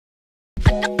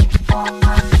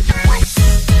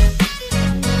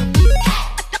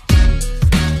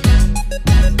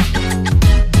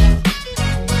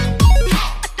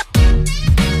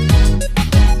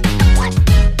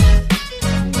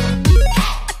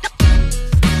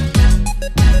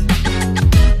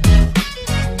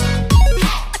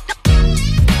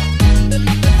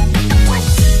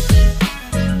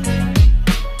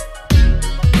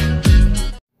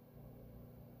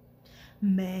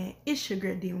Man, it's your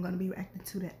girl D. I'm gonna be reacting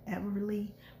to the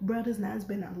Everly Brothers. Now it's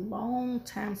been a long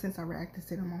time since I reacted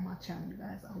to them on my channel, you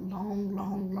guys. A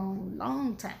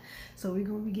long time. So we're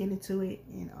gonna be getting into it,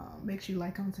 and make sure you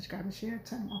like, comment, subscribe, and share.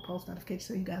 Turn on my post notifications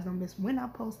so you guys don't miss when I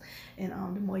post. And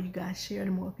the more you guys share,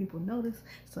 the more people notice.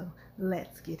 So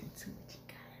let's get into it, you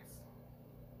guys.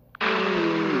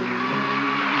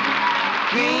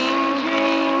 Dream,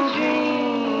 dream,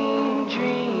 dream,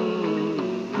 dream.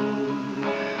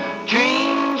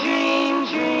 Dream, dream,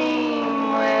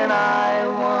 dream when I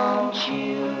want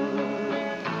you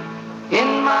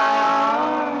in my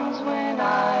arms, when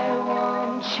I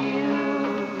want you,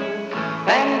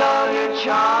 and all your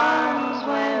charms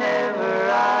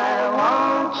whenever I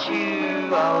want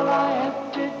you. All I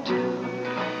have to do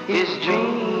is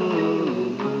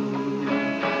dream.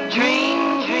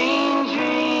 Dream, dream,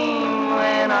 dream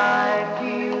when I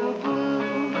feel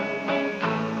blue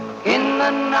in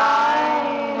the night.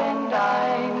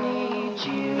 I need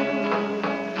you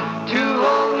to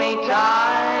hold me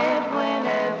tight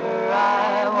whenever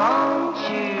I want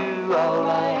you. All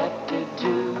I have to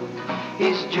do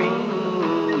is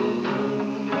dream.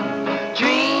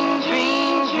 Dream,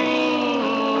 dream,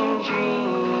 dream,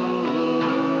 dream.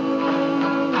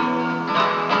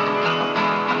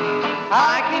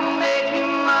 I can make you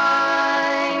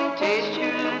mine, taste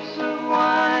your lips of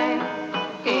wine,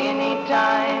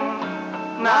 anytime,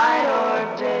 night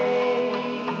or day.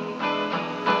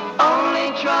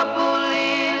 Trouble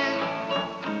is,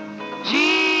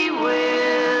 gee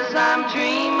whiz, I'm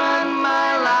dreaming my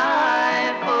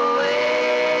life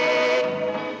away.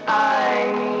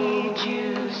 I need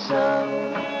you so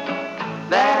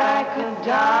that I could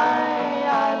die.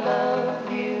 I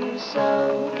love you so,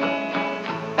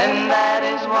 and that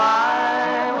is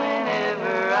why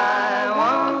whenever I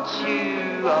want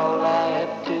you, all I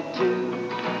have to do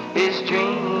is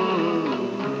dream.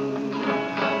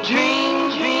 Dream.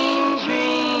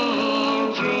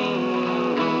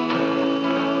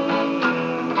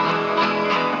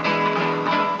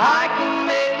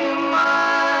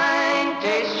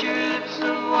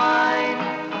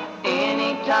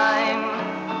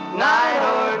 Night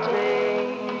or day.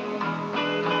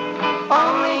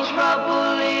 Only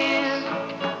trouble is,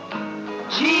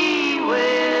 gee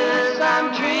whiz, I'm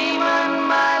dreaming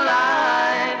my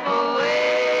life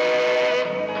away.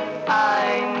 I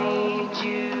need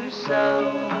you so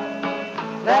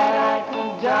that I can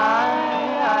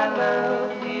die. I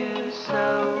love you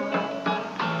so,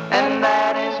 and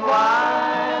that is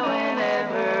why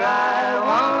whenever I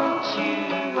want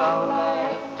you, all I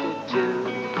have to do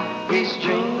is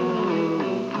dream.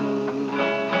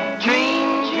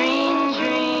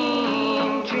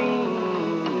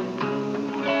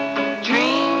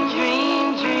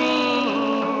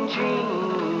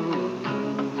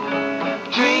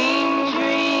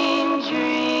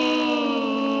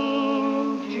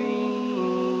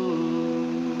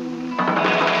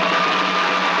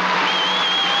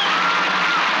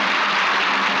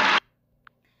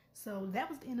 So that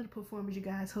was the end of the performance, you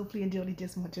guys. Hopefully you enjoyed it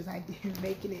just as much as I did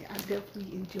making it. I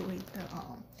definitely enjoyed the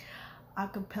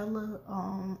acapella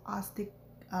acoustic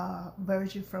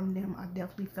version from them. I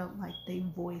definitely felt like their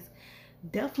voice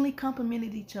definitely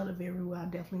complimented each other very well. I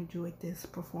definitely enjoyed this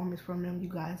performance from them. You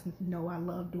guys know I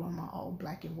love doing my all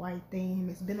black and white theme.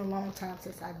 It's been a long time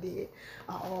since I did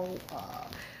all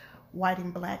white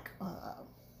and black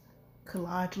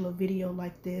collage little video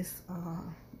like this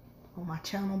on my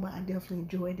channel, but I definitely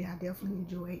enjoyed it. I definitely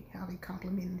enjoyed how they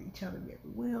complimented each other very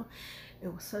well. It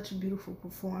was such a beautiful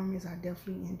performance. I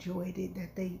definitely enjoyed it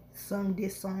that they sung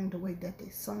this song the way that they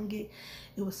sung it.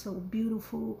 It was so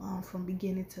beautiful from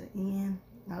beginning to end.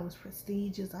 It was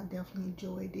prestigious. I definitely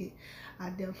enjoyed it. I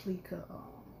definitely could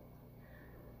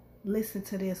listen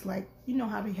to this, like, you know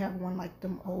how they have one like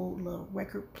them old little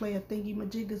record player thingy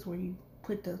majiggers where you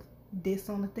put the disc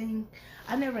on the thing.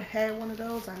 I never had one of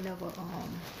those. I never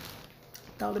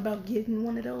thought about getting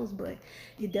one of those, but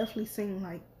it definitely seemed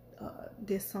like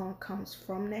this song comes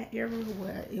from that era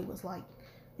where it was like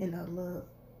in a little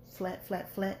flat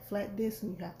disc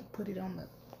and you have to put it on the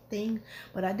thing.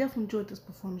 But I definitely enjoyed this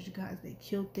performance, you guys. They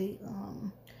killed it.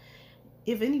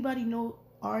 If anybody know,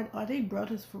 are they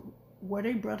brothers for, were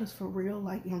they brothers for real?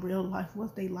 Like in real life, was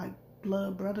they like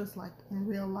blood brothers, like in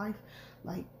real life?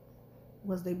 Like,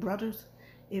 was they brothers?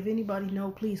 If anybody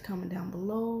know, please comment down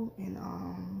below and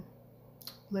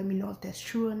let me know if that's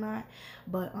true or not.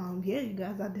 But yeah, you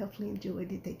guys, I definitely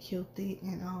enjoyed it. They killed it.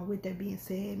 And with that being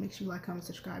said, make sure you like, comment,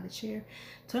 subscribe, and share.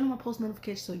 Turn on my post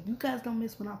notifications so you guys don't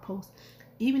miss when I post.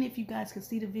 Even if you guys can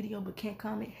see the video but can't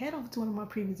comment, head over to one of my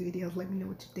previous videos. Let me know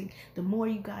what you think. The more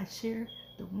you guys share,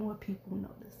 the more people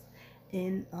notice.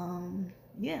 And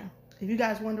yeah, if you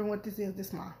guys wondering what this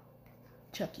is my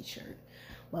Chucky shirt.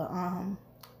 But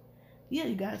yeah,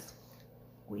 you guys,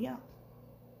 we out.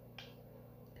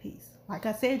 Peace. Like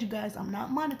I said, you guys, I'm not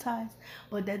monetized,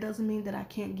 but that doesn't mean that I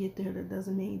can't get there. That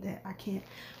doesn't mean that I can't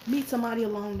meet somebody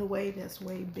along the way that's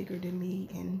way bigger than me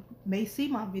and may see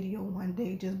my video one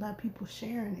day just by people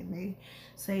sharing it. May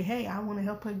say, hey, I want to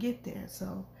help her get there.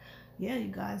 So yeah, you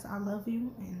guys, I love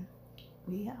you, and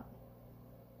we out.